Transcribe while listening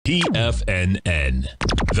TFNN,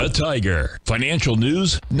 the Tiger Financial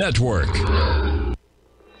News Network.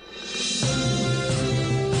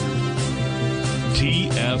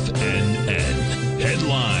 TFNN,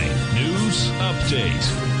 headline news update.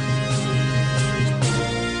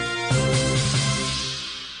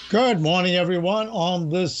 Good morning, everyone, on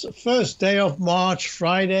this first day of March,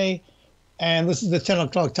 Friday. And this is the 10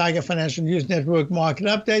 o'clock Tiger Financial News Network market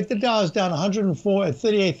update. The Dow is down 104 at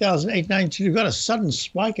 38,892. You've got a sudden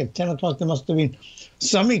spike at 10 o'clock. There must have been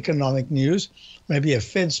some economic news, maybe a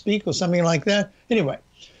Fed speak or something like that. Anyway,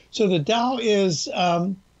 so the Dow is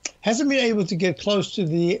hasn't been able to get close to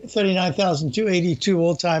the 39,282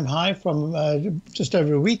 all-time high from just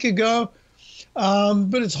over a week ago.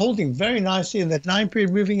 But it's holding very nicely, and that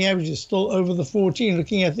 9-period moving average is still over the 14.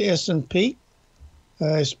 Looking at the S&P,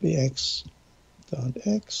 SPX.X.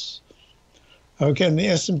 Okay, and the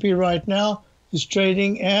S&P right now is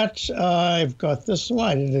trading at, I've got this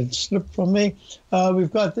one, it slipped from me.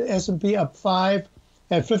 We've got the S&P up 5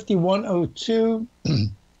 at 5102.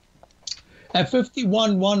 At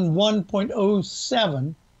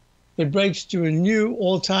 5111.07, it breaks to a new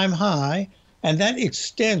all-time high, and that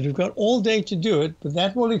extends. We've got all day to do it, but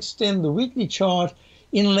that will extend the weekly chart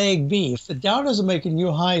in leg B. If the Dow doesn't make a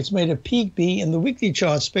new high, it's made a peak B in the weekly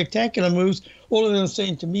chart. Spectacular moves. All of them say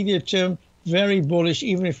intermediate term, very bullish,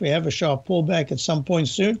 even if we have a sharp pullback at some point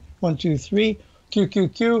soon. 1, 2, 3.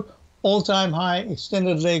 QQQ, all-time high,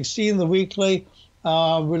 extended leg C in the weekly.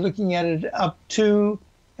 We're looking at it up to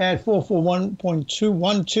at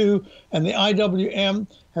 441.212. And the IWM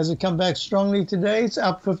has it come back strongly today. It's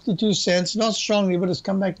up 52 cents. Not strongly, but it's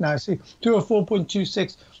come back nicely.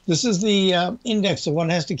 204.26. This is the index that one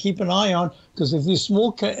has to keep an eye on, because if these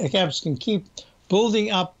small caps can keep building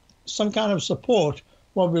up some kind of support,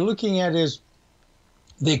 what we're looking at is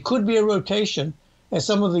there could be a rotation as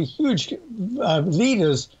some of the huge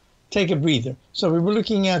leaders take a breather. So we were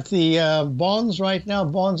looking at the bonds right now.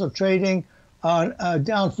 Bonds are trading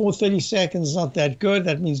down 430 seconds. Not that good.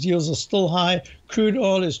 That means yields are still high. Crude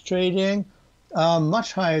oil is trading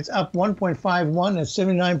much higher. It's up 1.51 at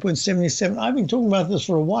 79.77. I've been talking about this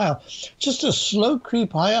for a while. Just a slow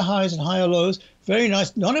creep, higher highs and higher lows. Very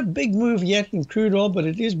nice. Not a big move yet in crude oil, but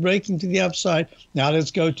it is breaking to the upside. Now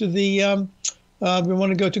let's go to the, we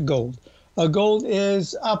want to go to gold. Gold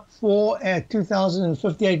is up 4 at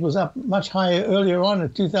 2,058, was up much higher earlier on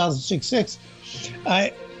at 2,066.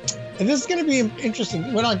 And this is going to be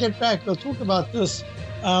interesting. When I get back, we'll talk about this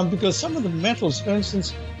because some of the metals, for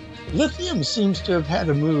instance, lithium seems to have had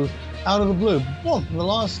a move out of the blue. Boom, in the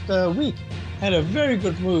last week, had a very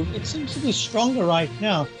good move. It seems to be stronger right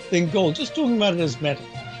now than gold, just talking about it as metal.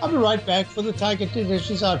 I'll be right back for the Tiger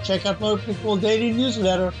Traditions. I'll check out my opening call daily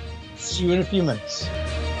newsletter. See you in a few minutes.